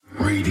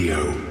Radio.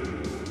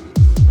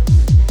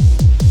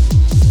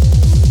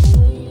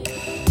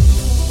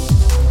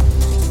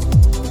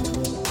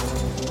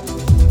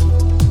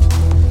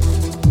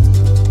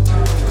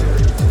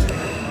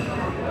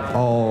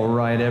 All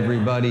right,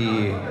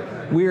 everybody.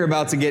 We're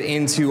about to get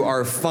into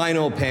our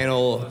final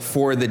panel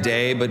for the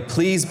day, but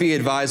please be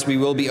advised we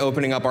will be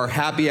opening up our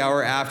happy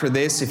hour after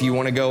this. If you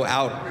want to go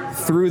out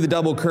through the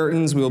double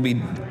curtains, we'll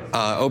be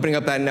opening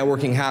up that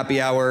networking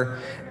happy hour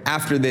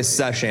after this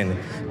session.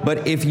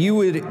 But if you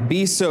would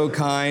be so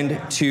kind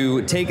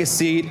to take a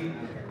seat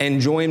and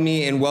join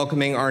me in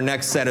welcoming our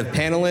next set of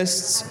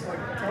panelists.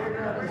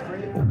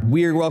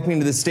 We are welcoming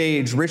to the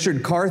stage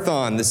Richard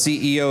Carthon, the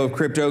CEO of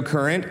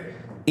CryptoCurrent,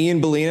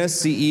 Ian Balina,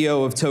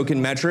 CEO of Token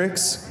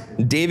Metrics,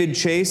 David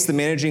Chase, the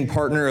managing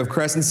partner of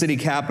Crescent City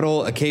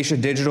Capital, Acacia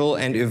Digital,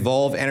 and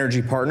Evolve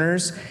Energy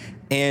Partners,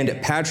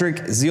 and Patrick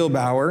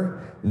Zielbauer,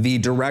 the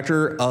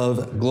director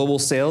of global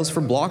sales for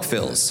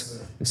BlockFills.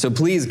 So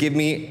please give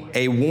me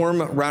a warm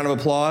round of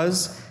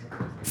applause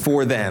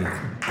for them.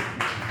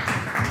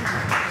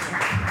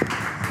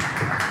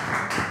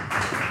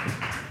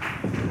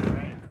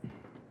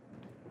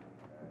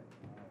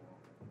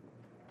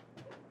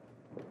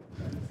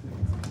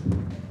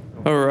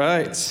 All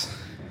right.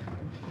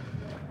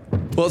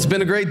 Well, it's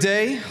been a great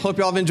day. Hope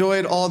y'all have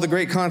enjoyed all the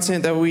great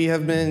content that we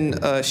have been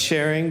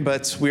sharing,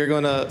 but we are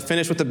going to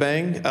finish with a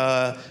bang.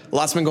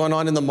 Lots been going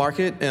on in the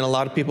market, and a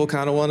lot of people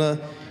kind of want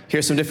to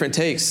hear some different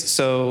takes.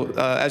 So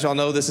as y'all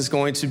know, this is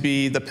going to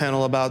be the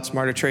panel about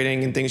smarter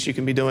trading and things you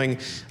can be doing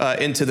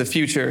into the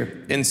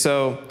future. And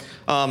so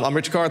I'm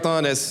Richard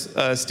Carthon, as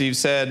Steve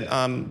said.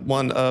 I'm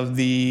one of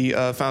the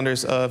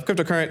founders of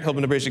CryptoCurrent,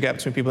 helping to bridge the gap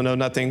between people who know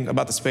nothing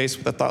about the space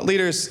with the thought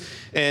leaders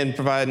and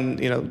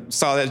providing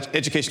solid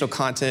educational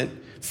content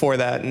for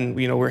that. And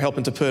we're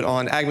helping to put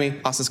on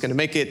AGME, Austin's going to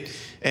make it,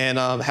 and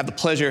have the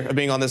pleasure of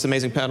being on this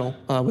amazing panel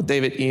with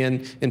David,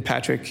 Ian, and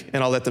Patrick.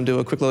 And I'll let them do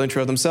a quick little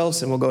intro of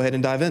themselves, and we'll go ahead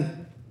and dive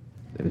in.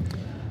 David.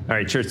 All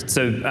right, sure.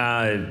 So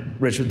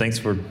Richard, thanks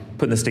for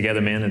putting this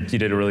together, man. You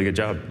did a really good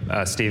job.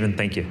 Stephen,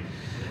 thank you.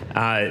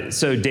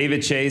 So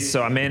David Chase,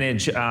 so I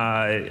manage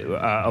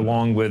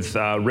along with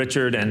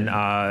Richard and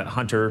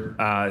Hunter,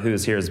 who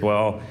is here as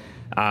well,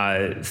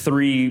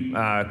 3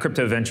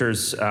 crypto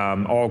ventures,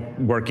 all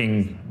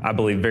working, I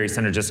believe, very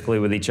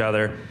synergistically with each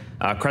other.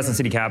 Crescent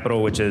City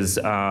Capital, which is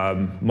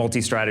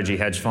multi-strategy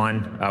hedge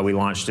fund. We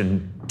launched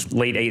in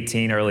late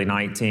 18, early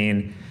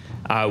 19.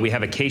 We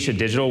have Acacia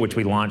Digital, which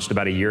we launched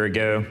about a year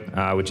ago,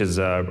 which is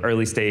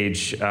early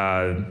stage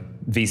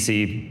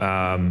VC,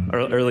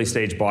 early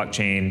stage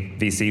blockchain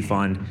VC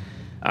fund.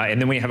 And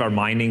then we have our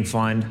mining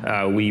fund.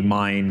 We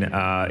mine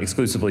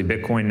exclusively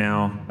Bitcoin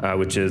now,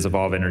 which is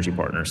Evolve Energy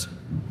Partners.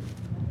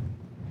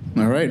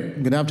 All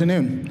right, good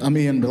afternoon. I'm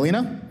Ian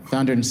Balina,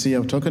 founder and CEO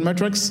of Token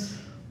Metrics.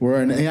 We're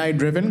an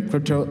AI-driven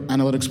crypto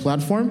analytics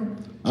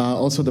platform,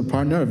 also the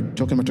partner of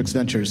Token Metrics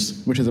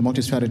Ventures, which is a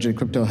multi-strategy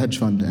crypto hedge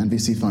fund and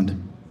VC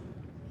fund.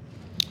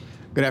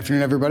 Good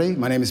afternoon, everybody.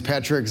 My name is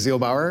Patrick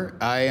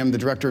Zielbauer. I am the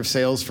director of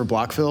sales for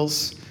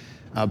BlockFills.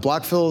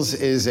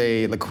 BlockFills is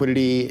a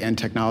liquidity and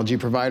technology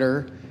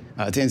provider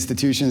to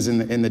institutions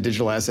in the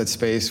digital asset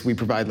space. We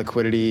provide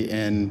liquidity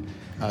in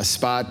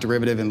spot,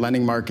 derivative, and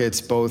lending markets,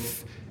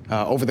 both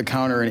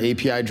over-the-counter and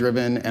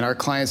API-driven, and our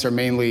clients are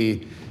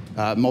mainly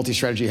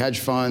multi-strategy hedge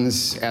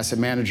funds, asset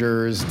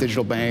managers,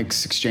 digital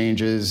banks,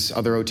 exchanges,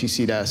 other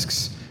OTC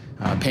desks,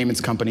 payments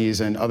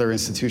companies, and other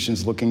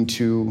institutions looking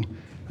to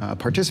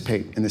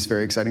participate in this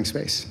very exciting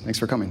space. Thanks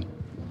for coming.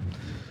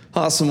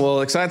 Awesome.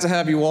 Well, excited to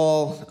have you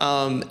all.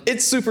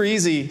 It's super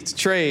easy to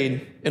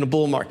trade in a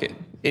bull market.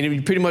 And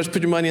you pretty much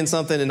put your money in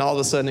something and all of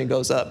a sudden it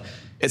goes up.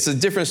 It's a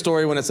different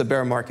story when it's a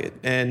bear market.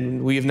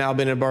 And we've now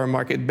been in a bear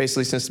market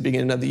basically since the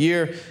beginning of the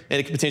year, and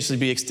it could potentially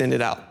be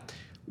extended out.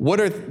 What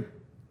are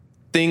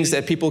things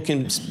that people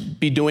can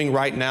be doing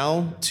right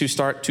now to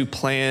start to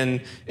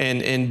plan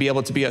and be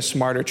able to be a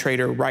smarter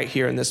trader right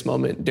here in this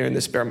moment during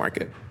this bear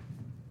market?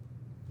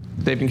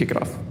 Dave can kick it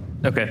off.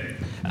 Okay.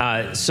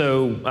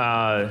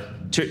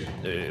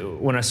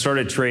 When I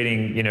started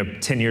trading,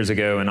 10 years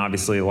ago, and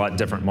obviously a lot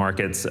different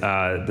markets,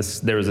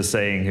 there was a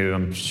saying who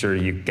I'm sure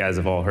you guys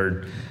have all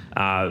heard,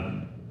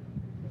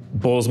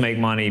 bulls make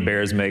money,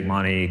 bears make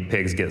money,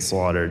 pigs get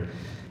slaughtered.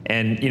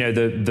 And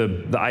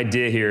the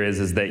idea here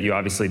is that you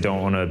obviously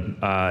don't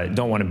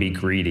want to be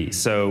greedy.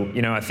 So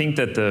I think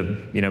that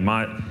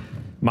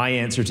my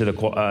answer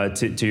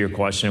to your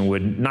question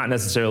would not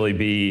necessarily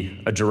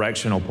be a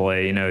directional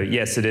play.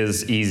 Yes, it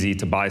is easy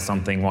to buy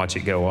something, watch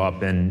it go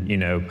up, and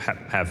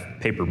have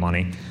paper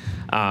money.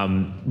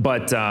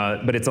 But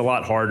it's a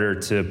lot harder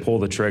to pull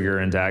the trigger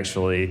and to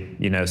actually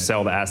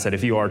sell the asset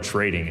if you are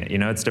trading it.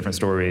 It's a different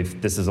story if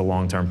this is a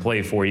long-term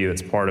play for you.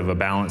 It's part of a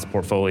balanced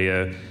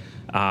portfolio.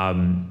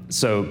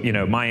 So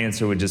my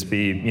answer would just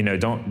be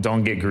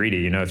don't get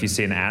greedy. If you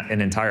see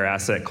an entire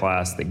asset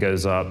class that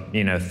goes up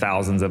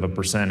thousands of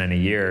 % in a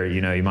year,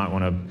 you might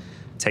want to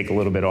take a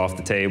little bit off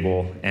the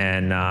table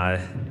and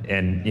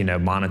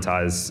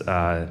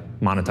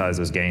monetize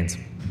those gains.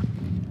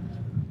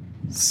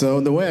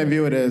 So the way I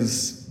view it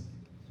is,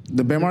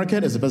 The bear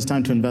market is the best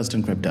time to invest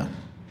in crypto.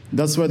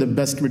 That's where the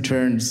best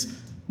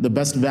returns, the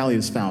best value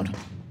is found.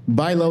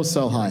 Buy low,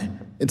 sell high.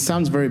 It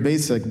sounds very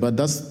basic, but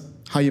that's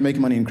how you make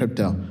money in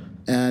crypto.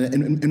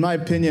 And in my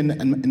opinion,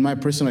 and in my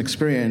personal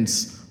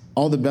experience,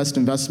 all the best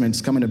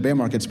investments come in the bear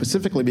market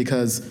specifically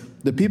because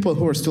the people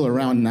who are still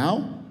around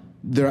now,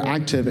 they're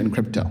active in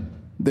crypto.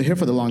 They're here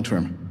for the long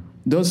term.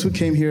 Those who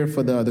came here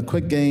for the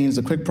quick gains,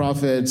 the quick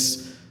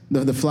profits,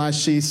 the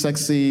flashy,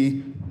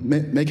 sexy,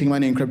 making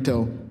money in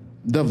crypto,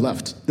 they've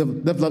left.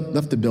 They've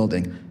left the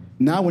building.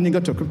 Now when you go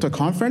to a crypto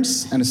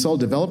conference and it's all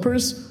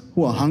developers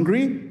who are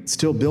hungry,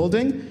 still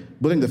building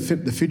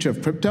the future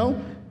of crypto,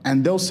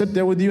 and they'll sit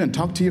there with you and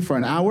talk to you for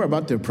an hour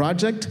about their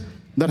project,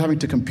 not having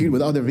to compete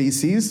with other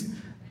VCs.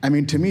 I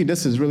mean, to me,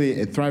 this is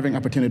really a thriving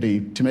opportunity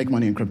to make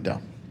money in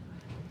crypto.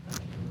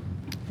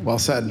 Well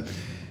said.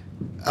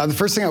 The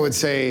first thing I would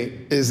say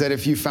is that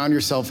if you found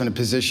yourself in a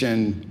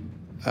position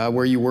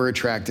where you were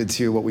attracted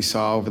to what we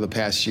saw over the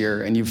past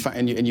year, and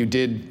you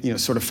did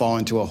sort of fall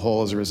into a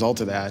hole as a result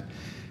of that,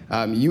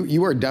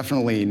 you are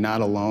definitely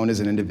not alone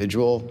as an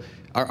individual.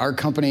 Our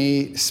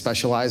company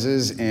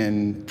specializes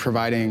in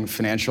providing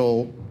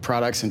financial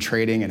products and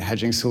trading and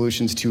hedging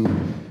solutions to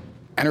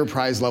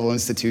enterprise-level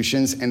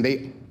institutions, and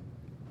they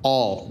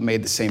all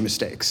made the same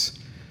mistakes.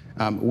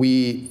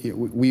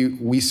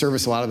 We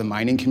service a lot of the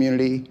mining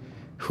community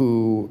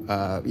who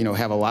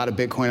have a lot of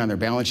Bitcoin on their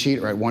balance sheet,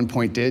 or at one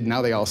point did.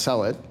 Now they all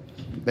sell it.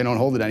 They don't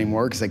hold it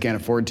anymore because they can't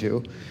afford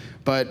to.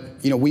 But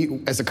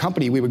we, as a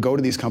company, we would go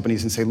to these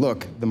companies and say,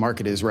 look, the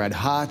market is red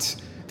hot.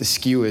 The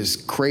skew is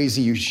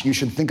crazy. You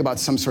should think about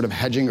some sort of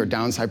hedging or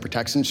downside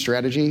protection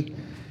strategy.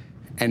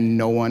 And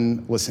no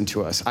one listened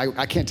to us.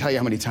 I can't tell you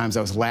how many times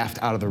I was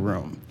laughed out of the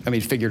room, I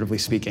mean, figuratively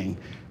speaking,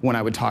 when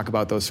I would talk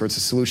about those sorts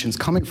of solutions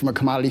coming from a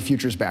commodity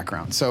futures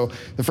background. So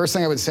the first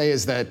thing I would say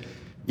is that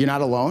you're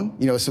not alone.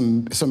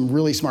 Some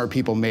really smart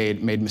people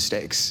made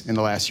mistakes in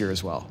the last year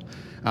as well.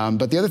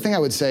 But the other thing I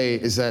would say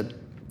is that,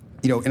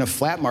 in a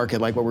flat market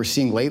like what we're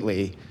seeing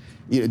lately,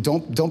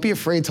 don't be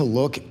afraid to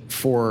look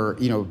for,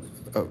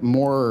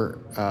 more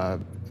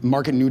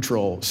market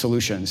neutral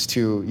solutions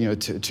to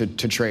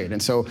trade.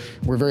 And so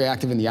we're very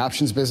active in the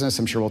options business.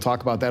 I'm sure we'll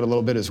talk about that a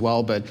little bit as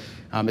well, but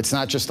it's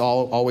not just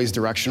always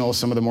directional.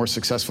 Some of the more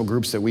successful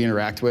groups that we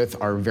interact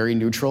with are very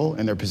neutral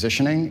in their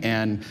positioning,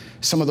 and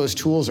some of those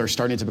tools are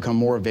starting to become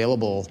more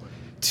available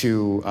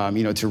to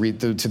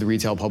the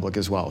retail public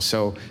as well.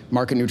 So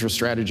market neutral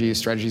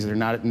strategies that are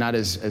not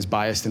as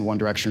biased in one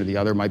direction or the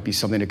other might be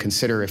something to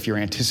consider if you're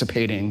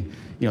anticipating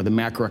the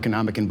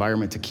macroeconomic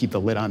environment to keep the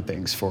lid on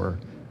things for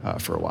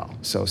a while.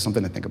 So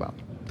something to think about.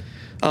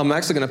 I'm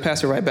actually going to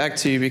pass it right back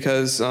to you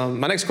because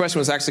my next question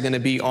was actually going to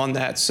be on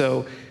that.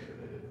 So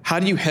how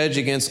do you hedge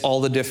against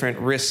all the different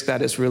risks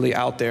that is really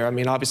out there? I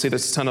mean, obviously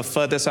there's a ton of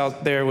FUD that's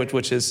out there,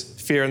 which is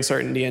fear,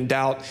 uncertainty, and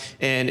doubt,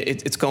 and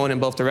it's going in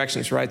both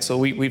directions, right? So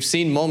we've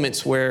seen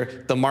moments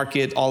where the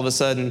market all of a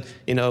sudden,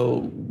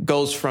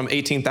 goes from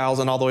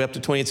 18,000 all the way up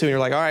to 22, and you're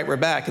like, all right, we're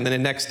back, and then the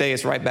next day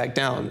it's right back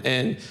down,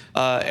 and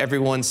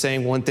everyone's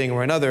saying one thing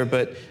or another.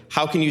 But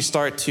how can you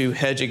start to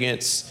hedge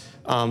against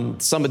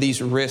some of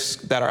these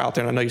risks that are out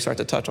there? And I know you start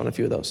to touch on a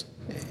few of those.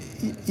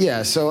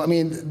 Yeah. So I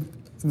mean,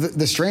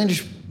 the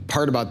strange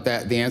part about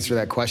that, the answer to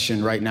that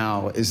question right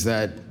now, is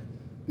that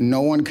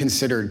no one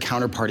considered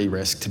counterparty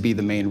risk to be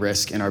the main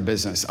risk in our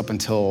business up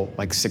until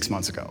like 6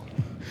 months ago.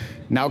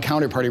 Now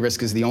counterparty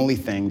risk is the only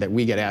thing that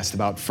we get asked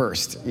about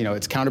first.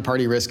 It's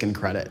counterparty risk and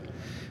credit.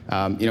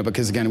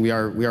 Because again, we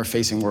are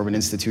facing more of an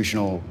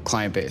institutional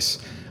client base.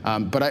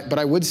 But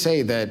I would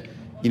say that,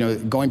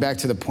 going back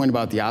to the point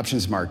about the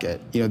options market,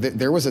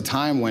 there was a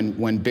time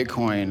when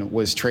Bitcoin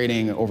was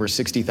trading over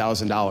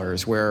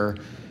 $60,000 where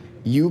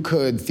you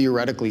could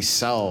theoretically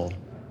sell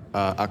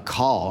a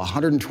call, a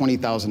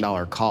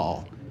 $120,000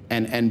 call,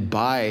 and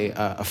buy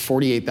a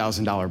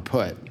 $48,000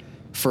 put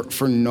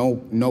for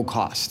no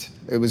cost.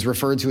 It was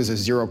referred to as a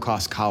zero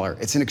cost collar.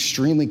 It's an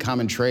extremely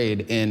common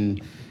trade in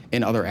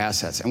other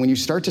assets. And when you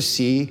start to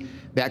see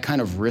that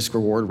kind of risk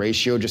reward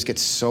ratio just get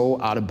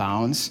so out of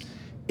bounds,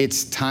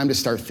 it's time to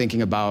start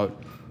thinking about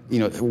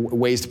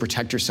ways to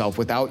protect yourself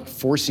without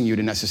forcing you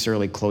to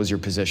necessarily close your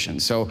position.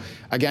 So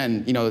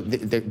again,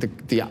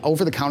 the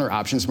over-the-counter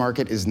options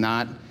market is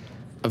not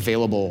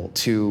available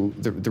to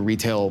the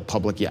retail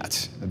public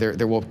yet.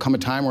 There will come a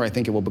time where I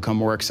think it will become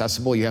more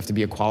accessible. You have to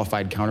be a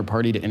qualified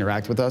counterparty to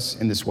interact with us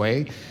in this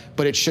way,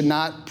 but it should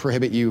not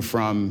prohibit you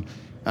from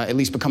at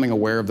least becoming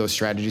aware of those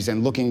strategies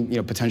and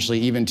looking, potentially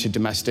even to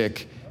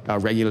domestic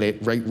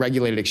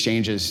regulated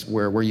exchanges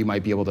where you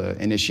might be able to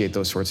initiate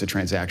those sorts of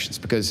transactions,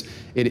 because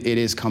it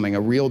is coming. A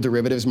real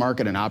derivatives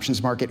market, an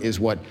options market, is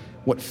what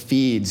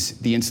feeds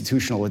the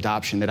institutional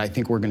adoption that I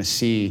think we're going to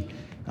see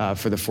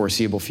for the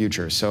foreseeable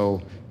future.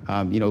 So,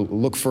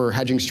 look for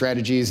hedging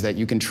strategies that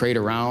you can trade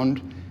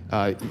around,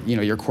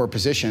 your core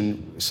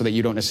position, so that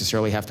you don't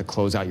necessarily have to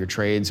close out your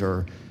trades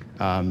or,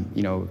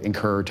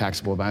 incur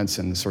taxable events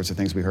and the sorts of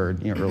things we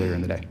heard, earlier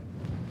in the day.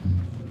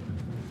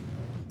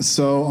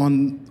 So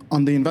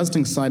on the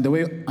investing side, the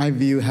way I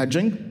view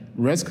hedging,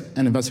 risk,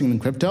 and investing in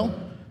crypto,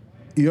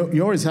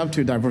 you always have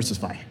to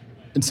diversify.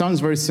 It sounds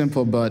very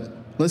simple, but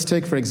let's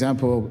take, for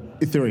example,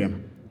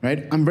 Ethereum,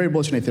 right? I'm very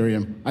bullish on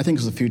Ethereum. I think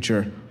it's the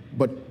future,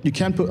 but you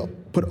can't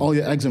put all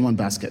your eggs in one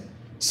basket.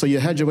 So you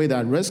hedge away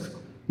that risk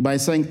by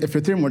saying, if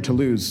Ethereum were to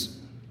lose,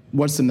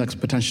 what's the next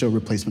potential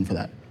replacement for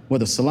that?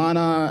 Whether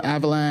Solana,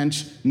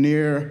 Avalanche,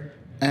 Near,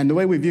 and the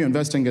way we view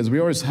investing is we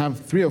always have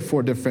 3 or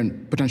 4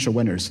 different potential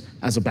winners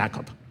as a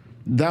backup.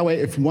 That way,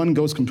 if one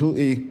goes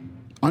completely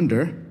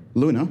under,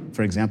 Luna,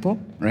 for example,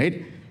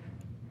 right,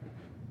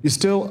 you're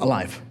still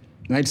alive,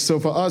 right? So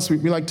for us, we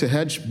like to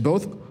hedge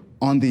both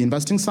on the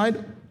investing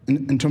side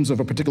in terms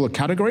of a particular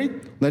category.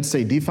 Let's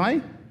say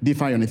DeFi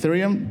on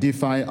Ethereum,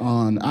 DeFi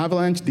on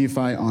Avalanche,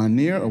 DeFi on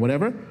Near or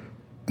whatever,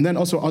 and then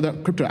also other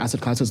crypto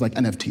asset classes like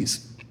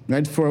NFTs,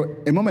 right? For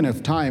a moment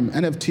of time,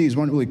 NFTs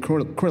weren't really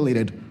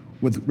correlated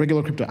with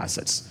regular crypto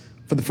assets.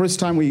 For the first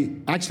time, we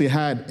actually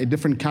had a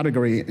different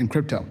category in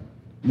crypto,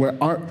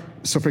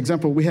 so for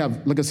example, we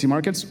have legacy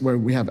markets where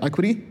we have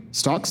equity,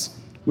 stocks,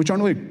 which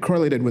aren't really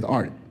correlated with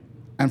art.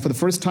 And for the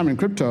first time in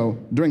crypto,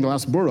 during the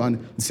last bull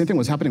run, the same thing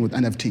was happening with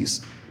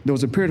NFTs. There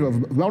was a period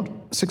of about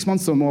 6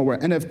 months or more where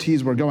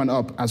NFTs were going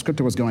up as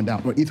crypto was going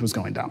down, or ETH was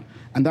going down.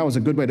 And that was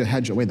a good way to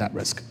hedge away that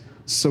risk.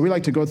 So we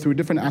like to go through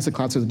different asset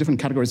classes, different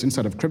categories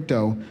inside of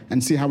crypto,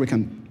 and see how we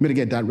can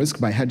mitigate that risk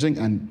by hedging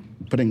and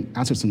putting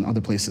assets in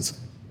other places.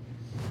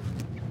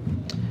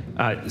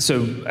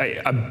 So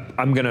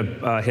I'm going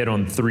to hit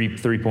on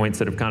three points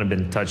that have kind of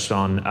been touched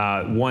on.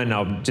 One,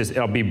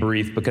 I'll be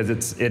brief because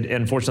it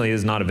unfortunately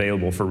is not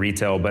available for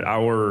retail, but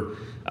our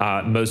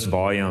most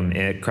volume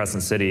at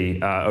Crescent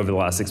City over the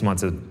last 6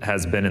 months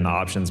has been in the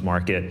options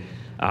market.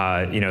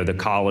 The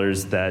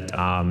collars that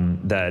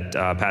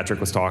Patrick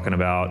was talking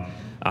about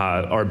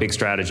are a big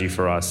strategy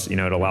for us. It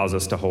allows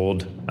us to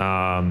hold,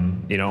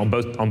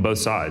 on both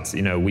sides.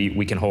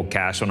 We can hold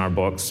cash on our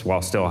books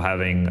while still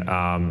having,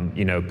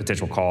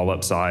 potential call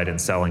upside and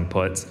selling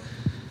puts.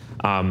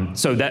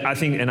 So that I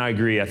think, and I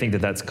agree, I think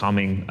that that's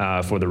coming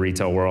for the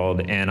retail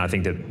world, and I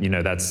think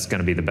that that's going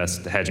to be the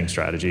best hedging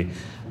strategy.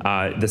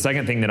 The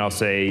second thing that I'll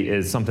say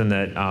is something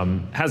that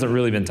hasn't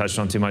really been touched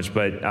on too much,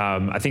 but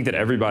I think that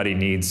everybody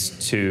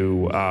needs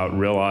to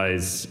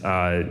realize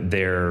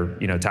their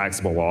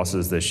taxable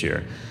losses this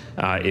year.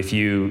 If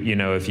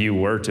you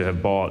were to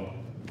have bought,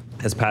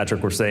 as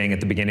Patrick was saying at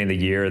the beginning of the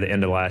year, the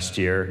end of last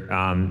year,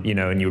 and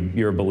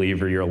you're a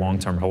believer, you're a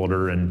long-term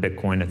holder in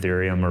Bitcoin,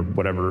 Ethereum, or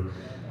whatever.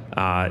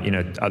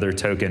 Other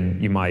token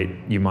you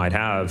might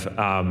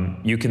have,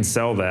 you can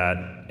sell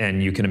that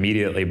and you can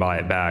immediately buy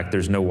it back.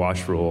 There's no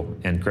wash rule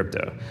in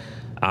crypto,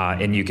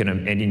 and you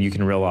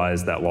can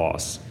realize that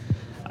loss.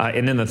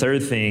 And then the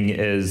third thing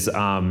is,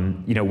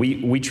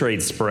 we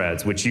trade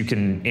spreads, which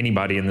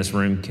anybody in this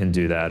room can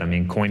do that. I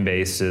mean,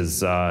 Coinbase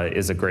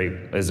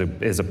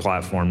is a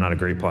platform, not a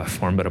great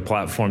platform, but a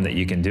platform that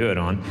you can do it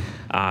on.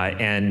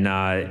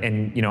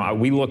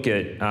 We look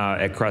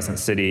at Crescent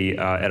City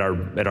at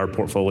our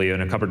portfolio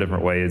in a couple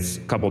different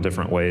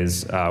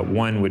ways.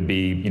 One would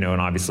be, in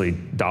obviously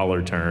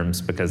dollar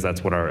terms, because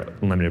that's what our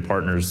limited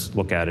partners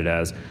look at it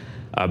as.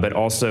 But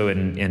also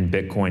in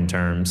Bitcoin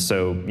terms.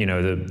 So,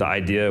 the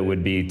idea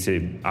would be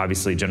to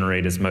obviously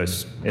generate as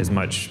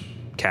much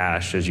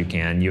cash as you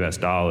can, US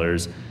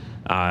dollars.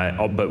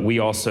 But we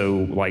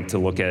also like to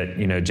look at,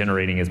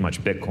 generating as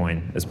much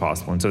Bitcoin as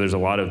possible. And so there's a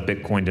lot of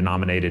Bitcoin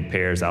denominated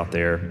pairs out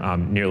there.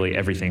 Nearly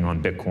everything on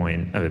on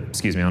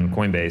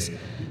Coinbase,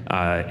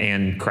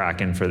 and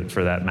Kraken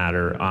for that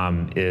matter,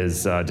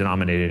 is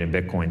denominated in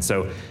Bitcoin.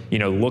 So,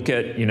 look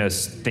at,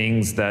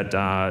 things that,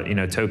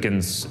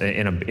 tokens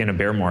in a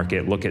bear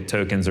market, look at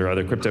tokens or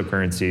other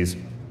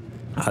cryptocurrencies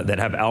that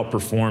have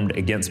outperformed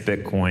against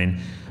Bitcoin.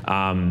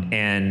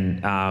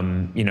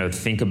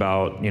 Think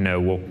about,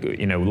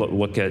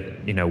 look at,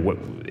 what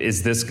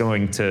is this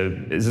going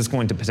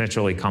to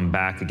potentially come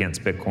back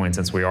against Bitcoin,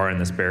 since we are in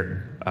this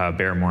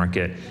bear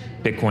market?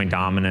 Bitcoin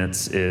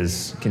dominance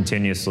is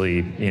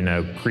continuously,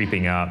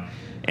 creeping up.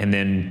 And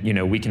then,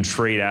 we can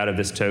trade out of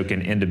this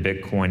token into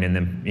Bitcoin, and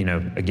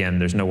then, again,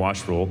 there's no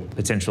wash rule,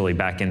 potentially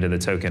back into the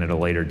token at a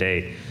later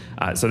date.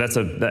 So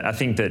I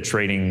think that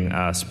trading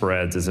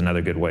spreads is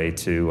another good way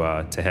to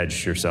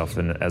hedge yourself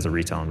as a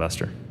retail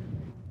investor.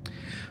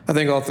 I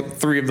think all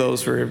three of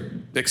those were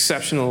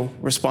exceptional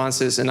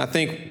responses, and I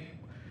think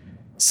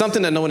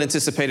something that no one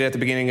anticipated at the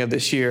beginning of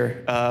this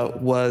year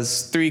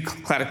was 3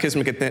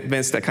 cataclysmic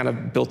events that kind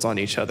of built on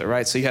each other,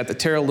 right? So you had the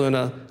Terra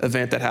Luna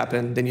event that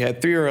happened, then you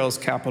had 3RL's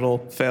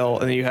capital fell,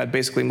 and then you had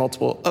basically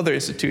multiple other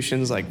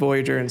institutions like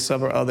Voyager and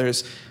several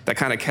others that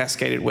kind of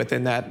cascaded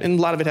within that. And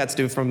a lot of it had to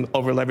do from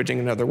over-leveraging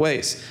in other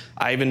ways.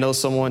 I even know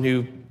someone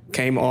who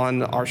came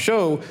on our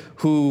show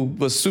who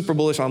was super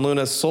bullish on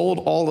Luna, sold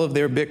all of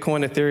their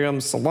Bitcoin, Ethereum,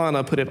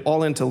 Solana, put it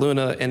all into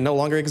Luna, and no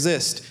longer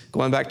exist.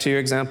 Going back to your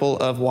example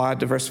of why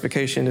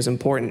diversification is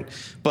important.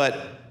 But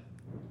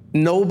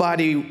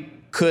nobody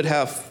could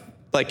have,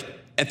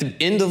 at the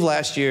end of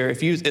last year,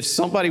 if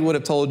somebody would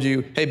have told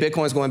you, hey,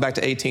 Bitcoin's going back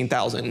to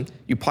 18,000,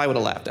 you probably would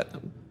have laughed at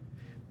them.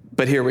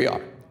 But here we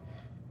are.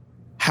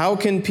 How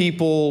can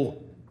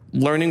people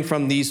learning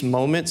from these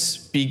moments,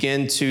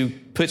 begin to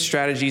put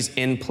strategies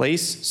in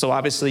place. So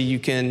obviously you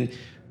can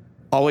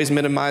always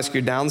minimize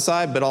your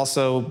downside, but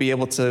also be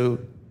able to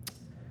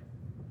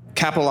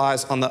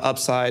capitalize on the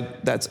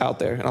upside that's out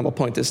there. And I'm gonna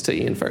point this to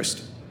Ian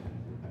first.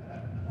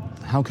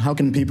 How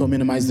can people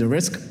minimize the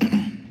risk?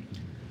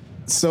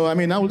 So, I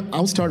mean,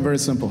 I'll start very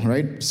simple,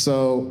 right?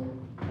 So,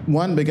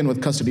 one, begin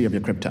with custody of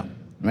your crypto,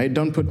 right?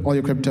 Don't put all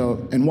your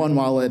crypto in one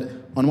wallet,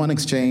 on one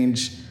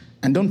exchange,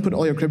 and don't put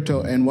all your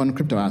crypto in one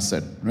crypto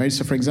asset, right?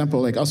 So, for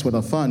example, like us with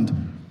a fund,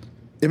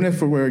 even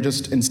if we're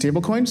just in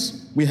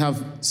stablecoins, we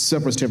have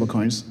separate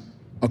stablecoins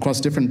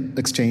across different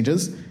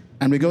exchanges,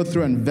 and we go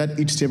through and vet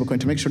each stablecoin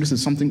to make sure this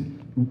is something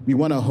we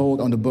want to hold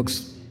on the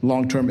books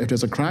long term if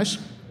there's a crash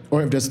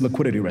or if there's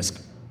liquidity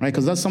risk, right?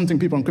 Because that's something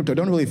people in crypto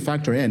don't really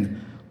factor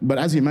in. But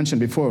as you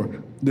mentioned before,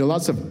 there are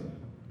lots of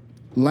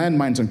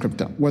landmines in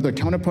crypto, whether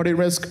counterparty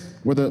risk,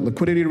 whether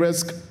liquidity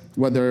risk,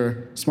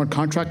 whether smart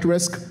contract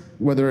risk,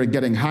 whether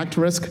getting hacked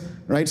risk,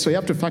 right? So you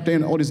have to factor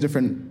in all these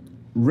different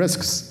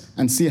risks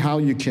and see how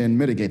you can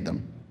mitigate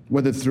them,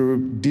 whether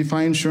through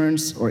DeFi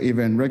insurance or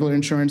even regular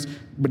insurance,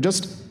 but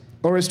just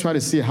always try to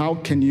see how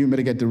can you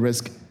mitigate the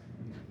risk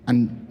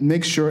and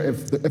make sure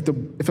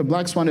if a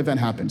black swan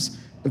event happens,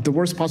 if the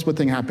worst possible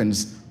thing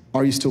happens,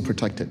 are you still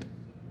protected?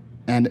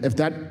 And if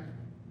that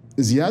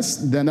is yes,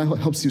 then that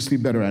helps you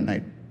sleep better at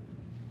night.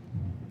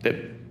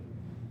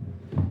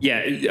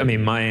 Yeah, I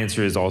mean, my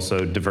answer is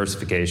also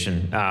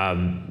diversification.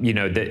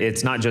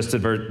 It's not just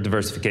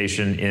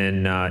diversification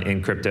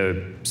in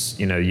crypto.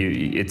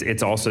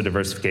 It's also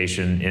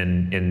diversification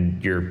in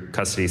your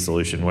custody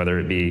solution, whether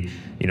it be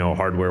a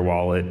hardware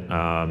wallet,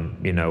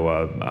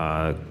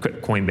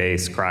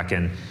 Coinbase,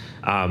 Kraken.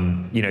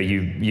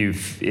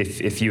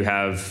 If you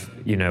have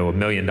 $1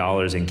 million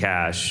in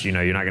cash,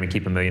 you're not going to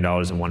keep $1 million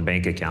in one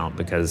bank account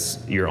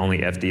because you're only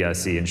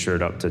FDIC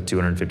insured up to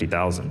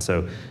 $250,000.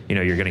 So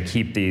you're going to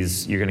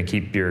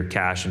keep your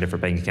cash in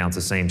different bank accounts.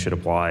 The same should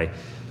apply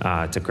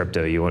to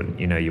crypto. You want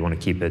to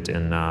keep it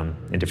in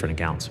different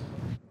accounts.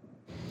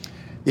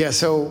 Yeah.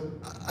 So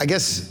I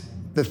guess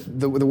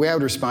the way I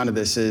would respond to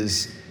this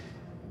is,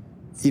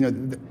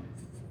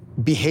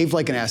 behave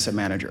like an asset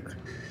manager.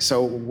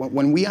 So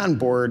when we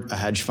onboard a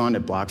hedge fund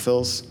at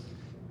Blockfills,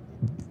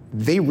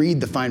 they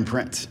read the fine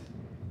print.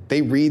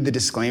 They read the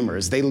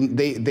disclaimers. They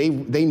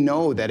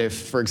know that if,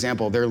 for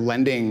example, they're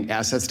lending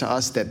assets to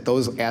us, that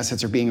those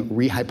assets are being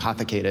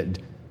rehypothecated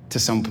to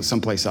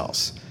someplace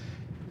else.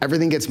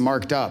 Everything gets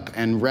marked up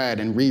and read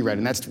and reread,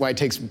 and that's why it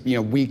takes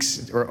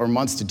weeks or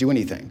months to do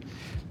anything.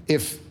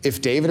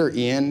 If David or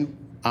Ian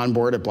on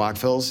board at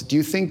Blockfills, do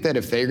you think that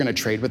if they're going to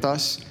trade with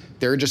us,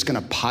 they're just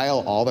going to pile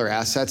all their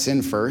assets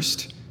in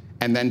first?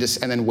 And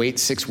then wait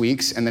 6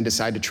 weeks and then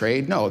decide to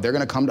trade? No, they're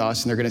going to come to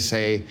us and they're going to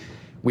say,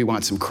 we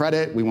want some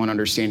credit, we want to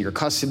understand your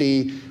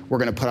custody, we're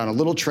going to put on a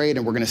little trade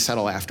and we're going to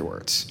settle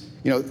afterwards.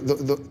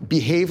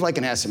 Behave like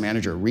an asset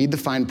manager, read the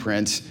fine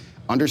print,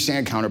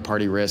 understand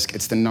counterparty risk.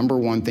 It's the number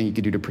one thing you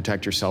can do to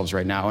protect yourselves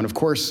right now. And of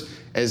course,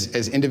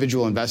 as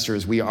individual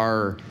investors, we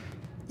are,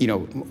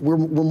 we're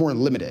more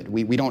limited.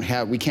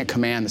 We can't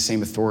command the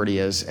same authority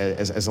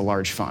as a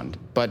large fund.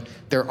 But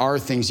there are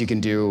things you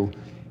can do.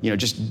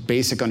 Just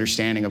basic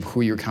understanding of who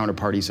your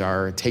counterparties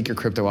are. Take your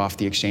crypto off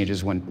the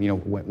exchanges when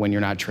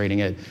you're not trading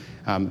it.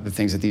 The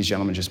things that these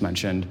gentlemen just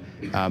mentioned.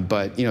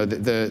 But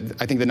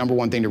I think the number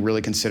one thing to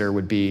really consider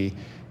would be,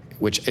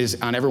 which is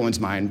on everyone's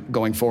mind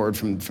going forward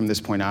from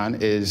this point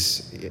on,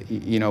 is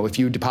if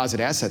you deposit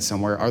assets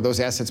somewhere, are those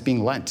assets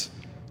being lent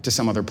to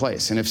some other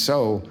place? And if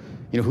so,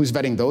 who's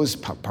vetting those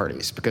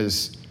parties?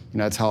 Because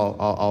that's how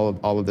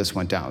all of this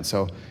went down.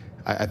 So.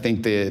 I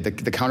think the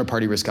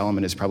counterparty risk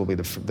element is probably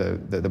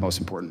the most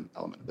important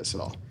element of this at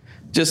all.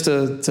 Just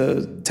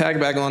to tag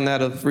back on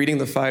that of reading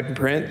the fine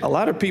print, a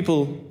lot of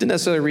people didn't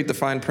necessarily read the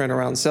fine print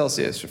around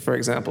Celsius, for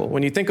example.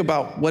 When you think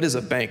about what is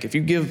a bank, if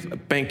you give a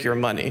bank your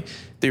money,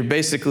 they're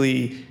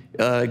basically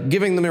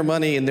giving them their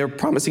money and they're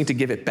promising to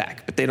give it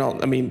back. But they don't,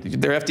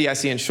 they're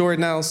FDIC insured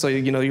now, so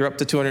you're up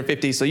to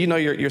 250, so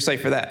you're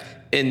safe for that.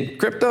 In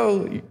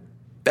crypto,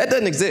 that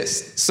doesn't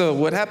exist. So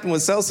what happened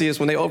with Celsius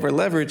when they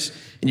over-leveraged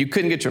and you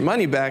couldn't get your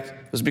money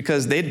back was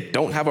because they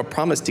don't have a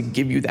promise to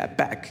give you that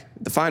back.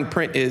 The fine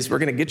print is, we're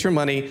gonna get your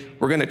money,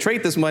 we're gonna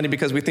trade this money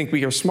because we think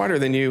we are smarter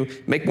than you,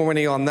 make more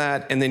money on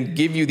that, and then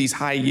give you these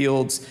high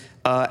yields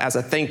as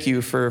a thank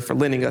you for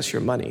lending us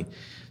your money.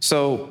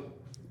 So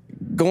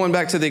going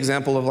back to the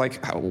example of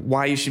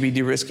why you should be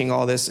de-risking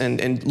all this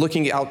and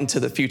looking out into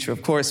the future.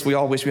 Of course, we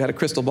all wish we had a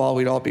crystal ball,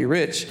 we'd all be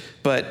rich,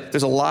 but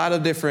there's a lot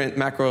of different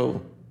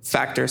macro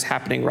factors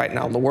happening right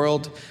now in the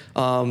world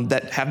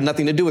that have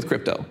nothing to do with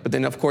crypto. But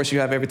then, of course,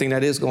 you have everything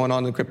that is going on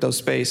in the crypto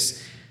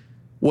space.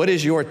 What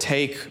is your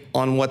take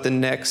on what the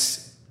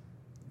next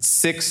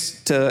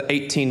 6 to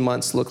 18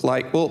 months look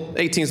like? Well,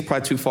 18 is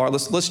probably too far.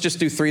 Let's just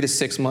do 3 to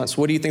 6 months.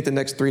 What do you think the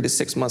next 3 to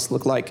 6 months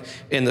look like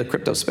in the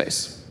crypto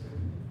space?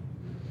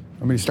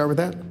 Want me to start with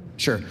that?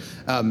 Sure.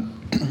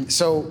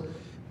 So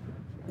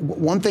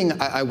one thing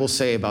I will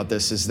say about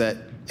this is that,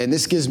 and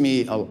this gives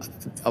me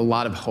a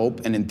lot of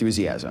hope and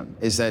enthusiasm,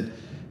 is that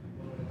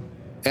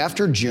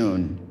after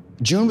June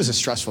was a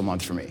stressful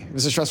month for me. It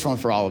was a stressful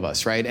month for all of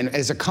us, right? And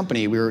as a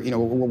company, we're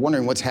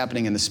wondering what's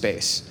happening in the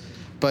space.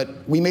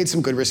 But we made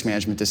some good risk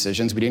management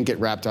decisions. We didn't get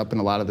wrapped up in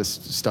a lot of this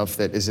stuff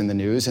that is in the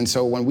news. And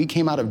so when we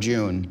came out of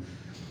June,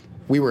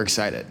 we were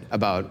excited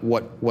about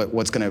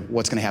what's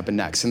gonna happen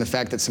next. And the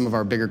fact that some of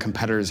our bigger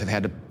competitors have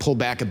had to pull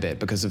back a bit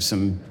because of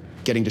some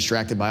getting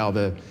distracted by all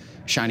the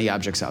shiny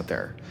objects out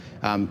there.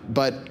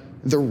 But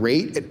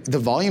the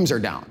volumes are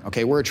down,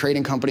 okay? We're a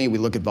trading company, we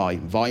look at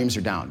volume. Volumes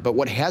are down. But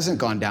what hasn't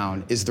gone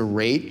down is the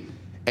rate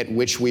at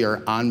which we are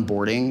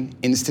onboarding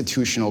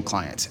institutional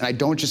clients. And I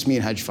don't just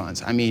mean hedge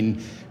funds. I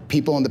mean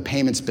people in the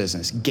payments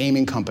business,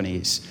 gaming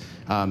companies,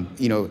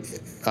 other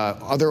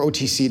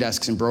OTC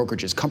desks and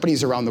brokerages,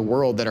 companies around the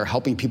world that are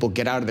helping people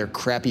get out of their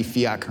crappy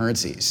fiat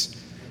currencies.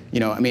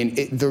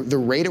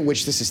 The rate at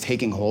which this is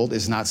taking hold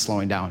is not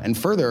slowing down. And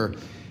further,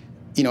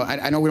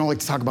 I know we don't like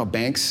to talk about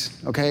banks,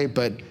 okay,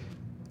 but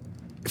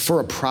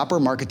for a proper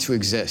market to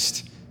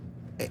exist,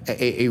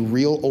 a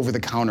real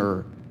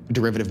over-the-counter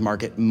derivative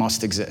market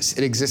must exist.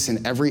 It exists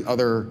in every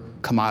other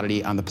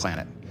commodity on the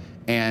planet.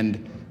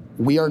 And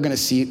we are gonna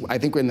see, I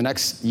think in the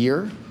next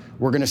year,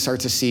 we're gonna start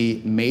to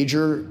see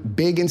major,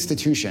 big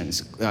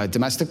institutions,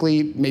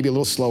 domestically maybe a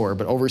little slower,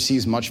 but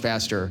overseas much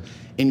faster,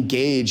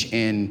 engage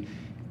in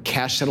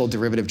cash-settled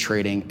derivative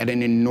trading at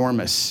an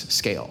enormous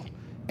scale.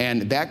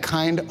 And that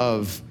kind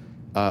of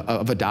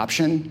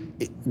adoption,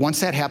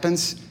 once that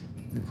happens,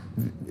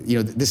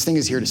 this thing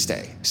is here to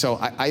stay. So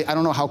I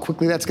don't know how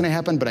quickly that's going to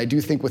happen, but I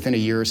do think within a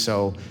year or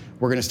so,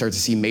 we're going to start to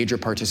see major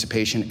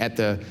participation at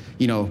the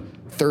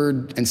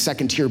third and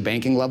second tier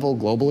banking level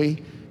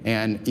globally,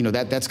 and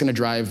that's going to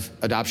drive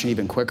adoption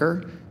even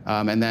quicker.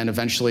 And then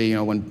eventually,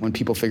 when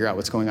people figure out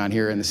what's going on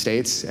here in the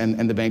States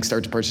and the banks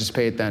start to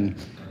participate, then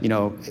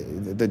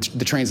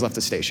the train's left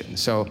the station.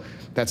 So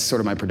that's sort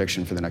of my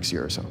prediction for the next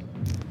year or so.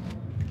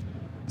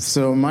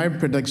 So my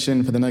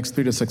prediction for the next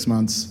 3 to 6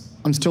 months,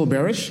 I'm still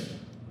bearish,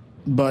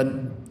 but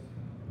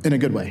in a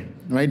good way,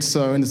 right?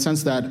 So in the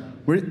sense that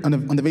we're on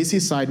the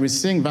VC side, we're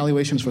seeing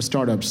valuations for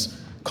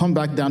startups come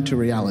back down to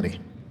reality,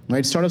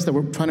 right? Startups that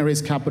were trying to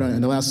raise capital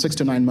in the last 6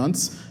 to 9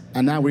 months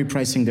are now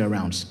repricing their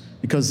rounds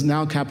because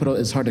now capital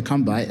is hard to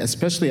come by,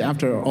 especially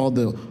after all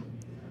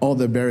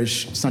the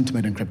bearish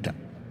sentiment in crypto,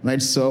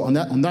 right? So on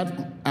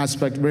that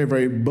aspect, very,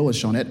 very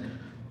bullish on it.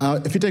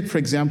 If you take, for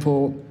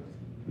example,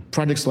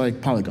 projects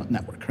like Polygon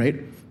Network, right?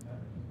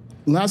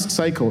 Last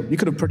cycle, you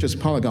could have purchased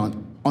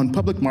Polygon on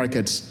public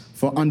markets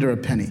for under a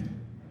penny.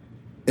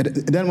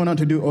 It then went on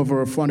to do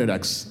over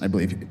 400x, I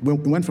believe. It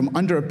went from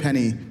under a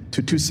penny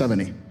to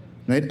 270,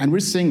 right? And we're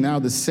seeing now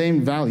the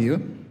same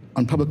value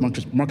on public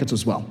markets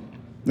as well,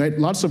 right?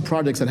 Lots of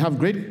projects that have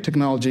great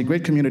technology,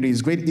 great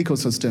communities, great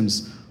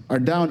ecosystems are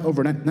down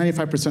over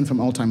 95% from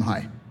all-time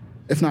high,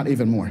 if not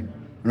even more,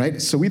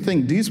 right? So we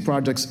think these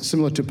projects,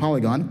 similar to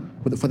Polygon,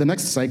 for the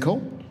next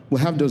cycle, will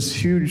have those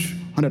huge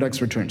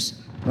 100x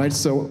returns, right?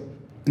 So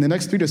in the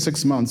next 3 to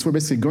 6 months, we're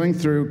basically going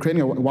through,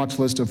 creating a watch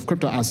list of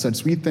crypto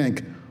assets we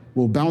think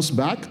will bounce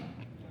back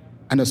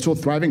and are still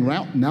thriving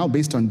right now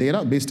based on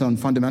data, based on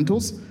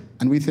fundamentals,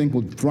 and we think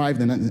will thrive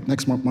the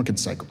next market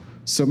cycle.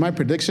 So my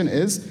prediction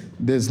is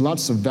there's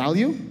lots of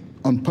value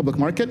on public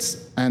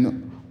markets,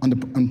 and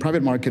on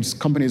private markets,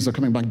 companies are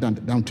coming back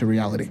down to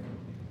reality.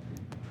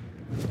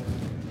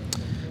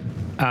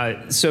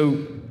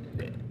 So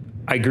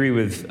I agree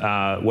with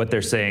what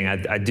they're saying.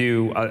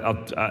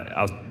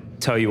 I'll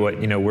tell you what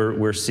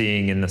we're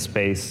seeing in the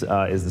space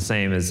is the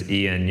same as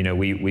Ian.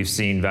 We've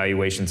seen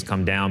valuations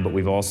come down, but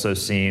we've also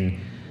seen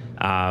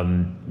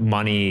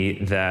money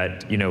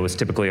that was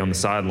typically on the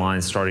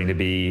sidelines starting to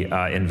be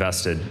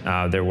invested.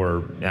 There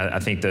were, I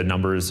think the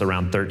number is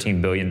around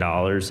 $13 billion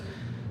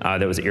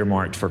that was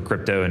earmarked for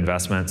crypto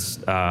investments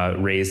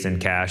raised in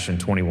cash in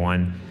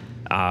 21.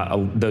 A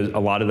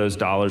lot of those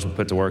dollars were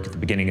put to work at the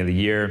beginning of the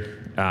year.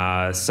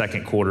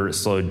 Second quarter, it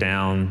slowed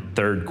down.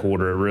 Third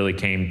quarter, it really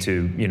came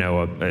to,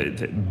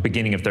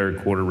 beginning of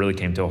third quarter really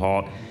came to a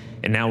halt.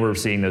 And now we're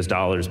seeing those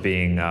dollars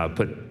being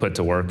put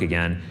to work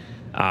again.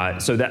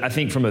 So that I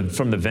think from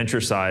the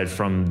venture side,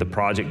 from the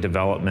project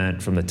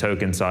development, from the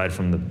token side,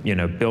 from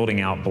the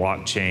building out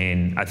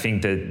blockchain, I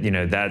think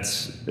that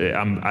that's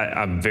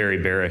I'm very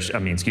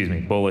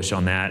bullish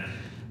on that.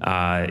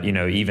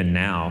 Even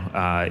now,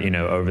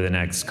 over the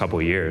next couple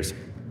of years.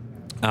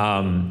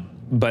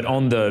 But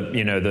on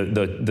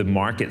the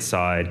market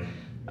side,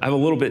 I have a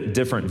little bit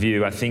different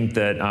view. I think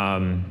that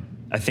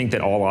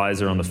all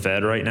eyes are on the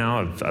Fed right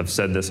now. I've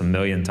said this a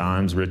million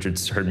times.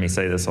 Richard's heard me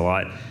say this a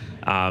lot.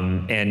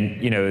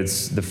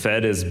 It's the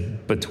Fed is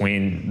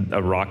between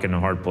a rock and a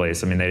hard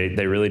place. I mean,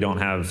 they really don't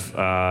have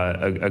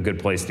a good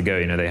place to go.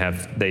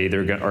 They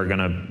either are going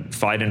to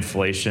fight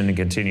inflation and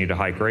continue to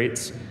hike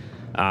rates,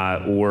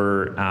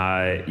 or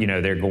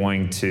they're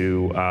going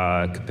to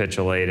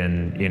capitulate,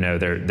 and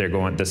they're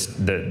going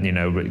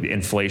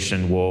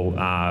inflation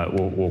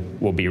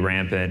will be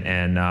rampant,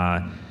 and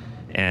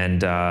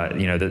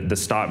the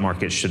stock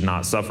market should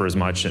not suffer as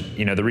much.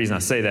 The reason I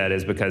say that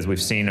is because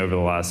we've seen over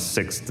the last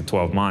 6 to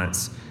 12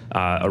 months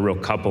a real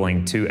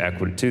coupling to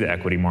the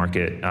equity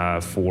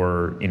market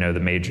for the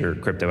major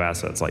crypto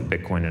assets like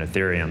Bitcoin and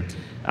Ethereum.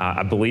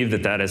 I believe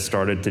that has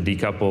started to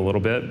decouple a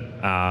little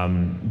bit,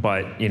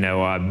 but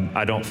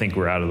I don't think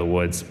we're out of the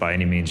woods by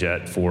any means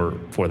yet for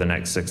the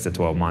next 6 to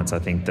 12 months. I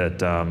think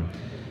that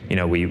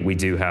we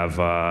do have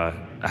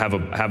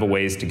a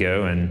ways to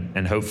go,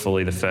 and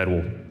hopefully the Fed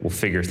will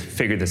figure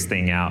this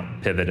thing out,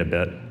 pivot a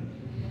bit.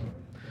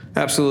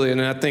 Absolutely,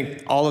 and I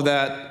think all of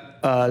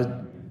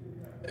that.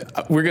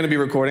 We're going to be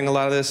recording a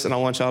lot of this, and I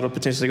want y'all to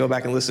potentially go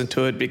back and listen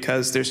to it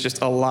because there's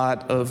just a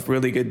lot of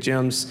really good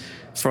gems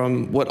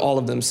from what all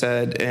of them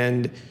said.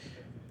 And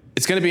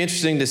it's going to be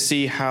interesting to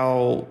see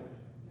how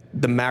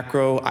the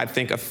macro, I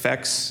think,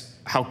 affects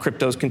how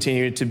cryptos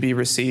continue to be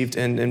received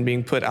and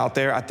being put out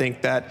there. I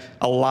think that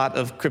a lot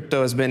of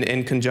crypto has been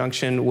in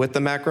conjunction with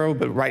the macro,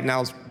 but right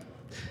now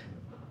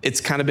it's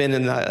kind of been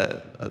in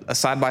a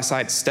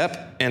side-by-side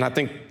step, and I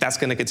think that's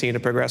going to continue to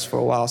progress for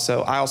a while.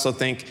 So I also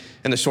think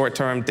in the short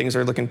term, things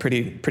are looking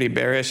pretty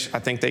bearish. I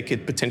think they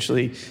could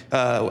potentially,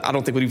 I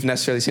don't think we've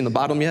necessarily seen the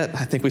bottom yet.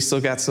 I think we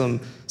still got some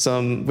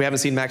we haven't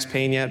seen max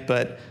pain yet,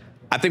 but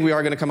I think we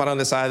are going to come out on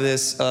the side of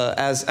this.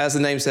 As the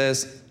name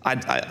says,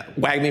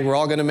 WAGMI, we're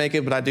all going to make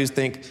it, but I do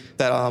think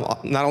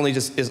that not only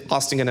just is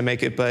Austin going to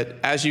make it, but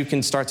as you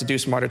can start to do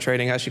smarter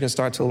trading, as you can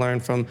start to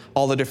learn from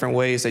all the different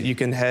ways that you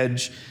can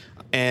hedge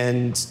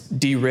and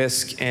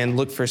de-risk and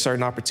look for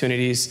certain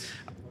opportunities,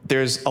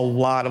 there's a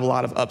lot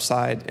of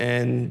upside.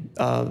 And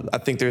I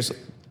think there's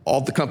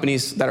all the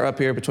companies that are up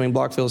here between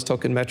Blockfields,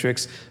 Token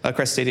Metrics,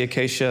 Crestady,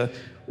 Acacia,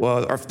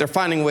 they're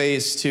finding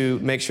ways to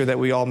make sure that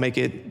we all make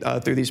it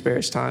through these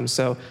bearish times.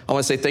 So I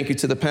want to say thank you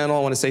to the panel.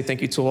 I want to say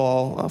thank you to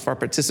all for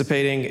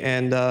participating.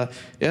 And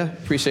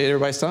appreciate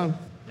everybody's time.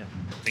 Yeah.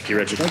 Thank you,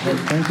 Richard.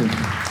 Thank you.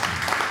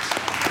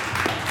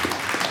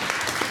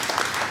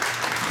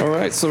 All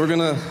right, so we're going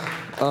to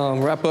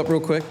wrap up real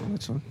quick.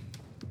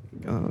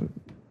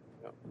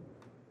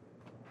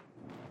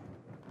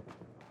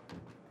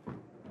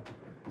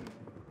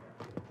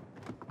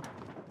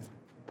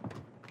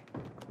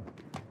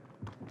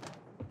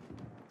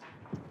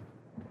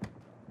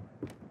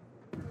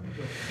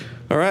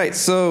 All right,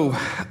 so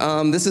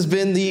this has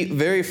been the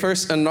very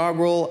first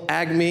inaugural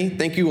AGMI.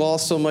 Thank you all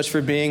so much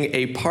for being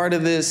a part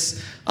of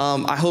this.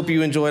 I hope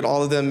you enjoyed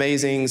all of the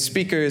amazing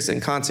speakers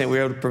and content we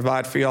were able to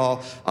provide for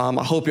y'all.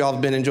 I hope y'all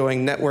have been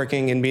enjoying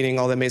networking and meeting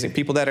all the amazing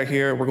people that are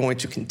here. We're going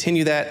to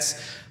continue that.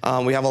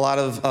 We have a lot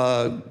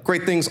of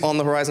great things on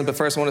the horizon, but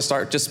first I want to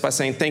start just by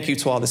saying thank you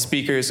to all the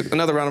speakers.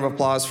 Another round of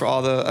applause for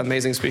all the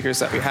amazing speakers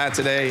that we had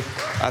today.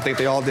 I think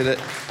they all did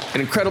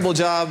an incredible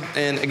job.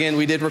 And again,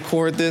 we did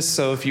record this,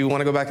 so if you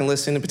want to go back and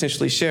listen and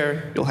potentially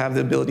share, you'll have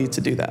the ability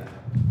to do that.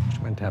 Do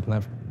you mind tapping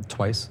that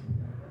twice?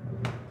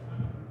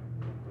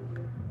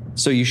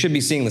 So you should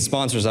be seeing the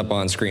sponsors up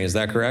on screen, is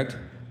that correct?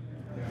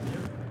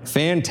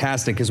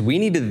 Fantastic, because we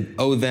need to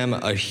owe them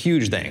a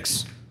huge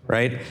thanks,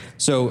 right?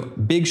 So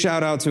big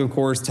shout out to, of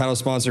course, title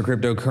sponsor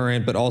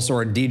Cryptocurrent, but also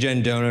our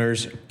DGen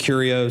donors,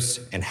 Curios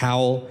and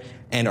Howl,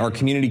 and our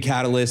community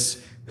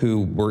catalysts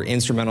who were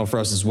instrumental for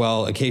us as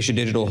well, Acacia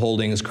Digital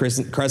Holdings,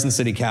 Crescent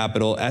City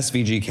Capital,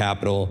 SVG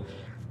Capital.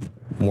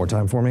 More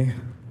time for me.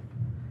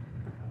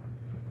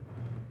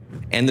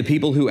 And the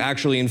people who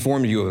actually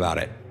informed you about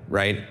it,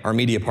 right? Our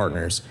media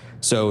partners.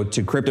 So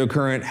to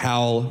Cryptocurrent,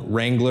 Howl,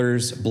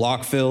 Wranglers,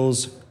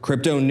 Blockfills,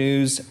 Crypto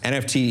News,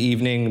 NFT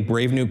Evening,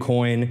 Brave New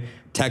Coin,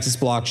 Texas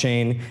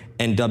Blockchain,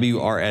 and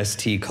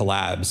WRST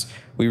Collabs.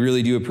 We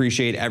really do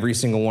appreciate every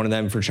single one of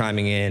them for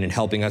chiming in and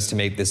helping us to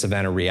make this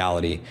event a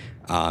reality.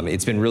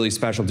 It's been really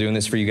special doing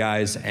this for you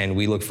guys, and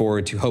we look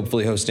forward to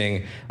hopefully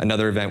hosting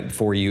another event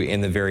for you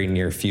in the very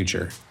near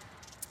future.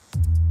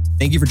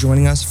 Thank you for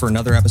joining us for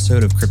another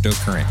episode of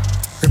Cryptocurrent.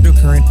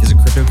 Cryptocurrent is a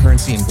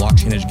cryptocurrency and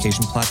blockchain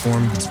education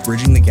platform that's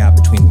bridging the gap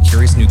between the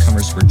curious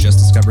newcomers who are just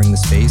discovering the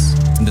space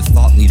and the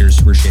thought leaders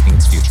who are shaping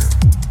its future.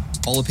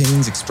 All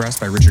opinions expressed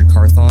by Richard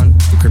Carthon,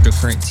 the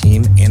Cryptocurrent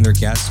team, and their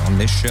guests on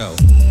this show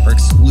are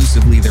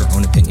exclusively their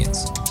own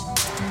opinions.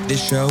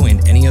 This show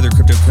and any other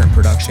Cryptocurrent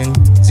production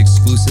is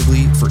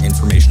exclusively for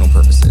informational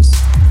purposes.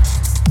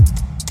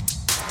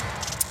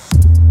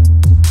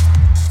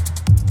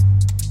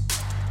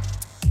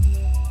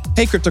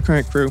 Hey,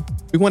 Cryptocurrent crew.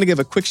 We want to give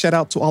a quick shout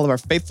out to all of our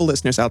faithful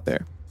listeners out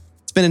there.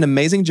 It's been an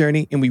amazing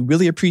journey, and we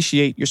really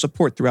appreciate your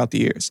support throughout the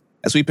years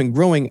as we've been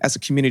growing as a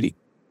community.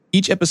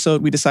 Each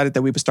episode, we decided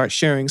that we would start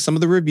sharing some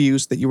of the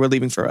reviews that you were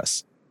leaving for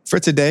us. For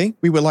today,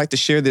 we would like to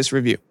share this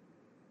review.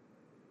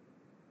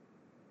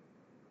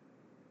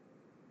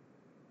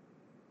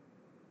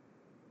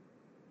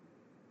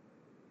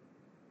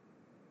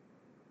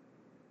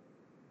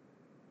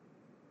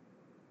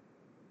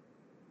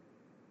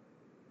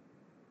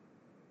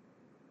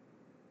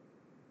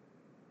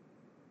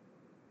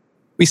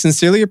 We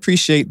sincerely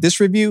appreciate this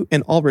review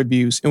and all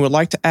reviews, and would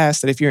like to ask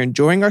that if you're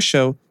enjoying our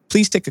show,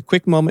 please take a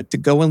quick moment to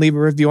go and leave a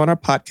review on our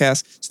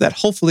podcast so that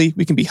hopefully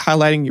we can be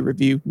highlighting your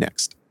review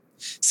next.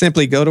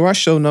 Simply go to our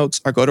show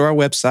notes or go to our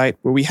website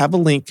where we have a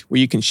link where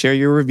you can share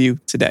your review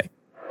today.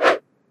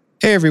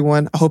 Hey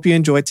everyone, I hope you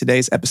enjoyed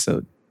today's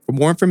episode. For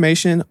more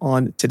information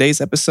on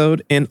today's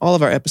episode and all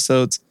of our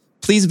episodes,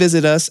 please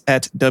visit us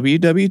at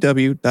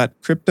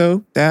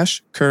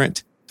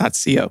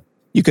www.crypto-current.co.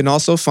 You can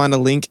also find a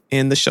link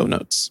in the show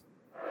notes.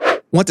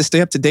 Want to stay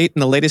up to date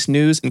in the latest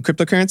news in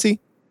cryptocurrency?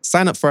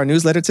 Sign up for our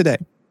newsletter today.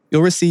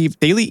 You'll receive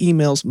daily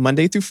emails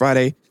Monday through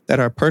Friday that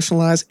are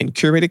personalized and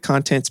curated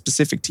content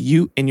specific to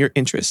you and your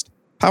interest,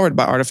 powered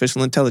by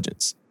artificial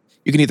intelligence.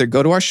 You can either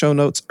go to our show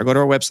notes or go to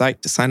our website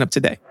to sign up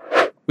today.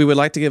 We would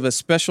like to give a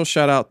special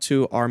shout out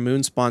to our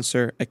Moon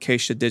sponsor,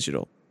 Acacia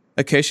Digital.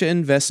 Acacia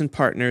invests and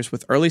partners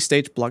with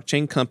early-stage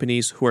blockchain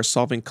companies who are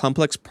solving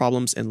complex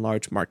problems in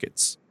large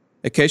markets.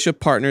 Acacia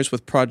partners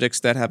with projects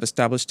that have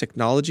established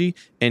technology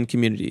and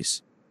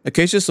communities.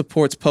 Acacia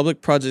supports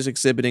public projects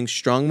exhibiting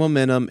strong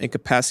momentum and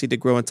capacity to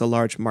grow into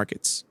large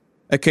markets.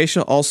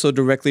 Acacia also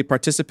directly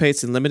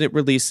participates in limited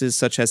releases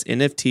such as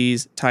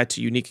NFTs tied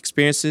to unique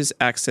experiences,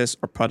 access,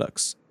 or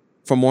products.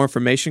 For more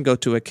information, go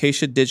to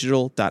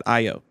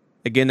acaciadigital.io.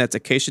 Again, that's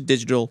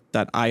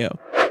acaciadigital.io.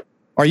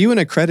 Are you an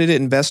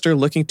accredited investor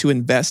looking to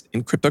invest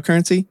in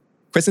cryptocurrency?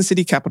 Crescent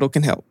City Capital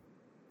can help.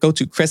 Go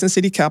to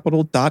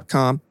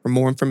crescentcitycapital.com for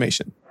more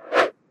information.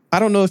 I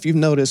don't know if you've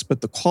noticed,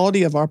 but the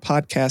quality of our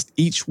podcast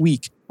each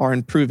week are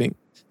improving.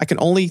 I can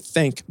only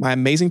thank my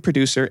amazing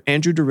producer,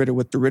 Andrew DeRitter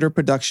with DeRitter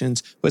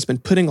Productions, who has been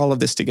putting all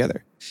of this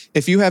together.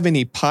 If you have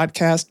any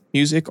podcast,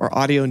 music, or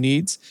audio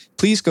needs,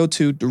 please go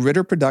to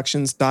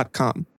DeRitterProductions.com.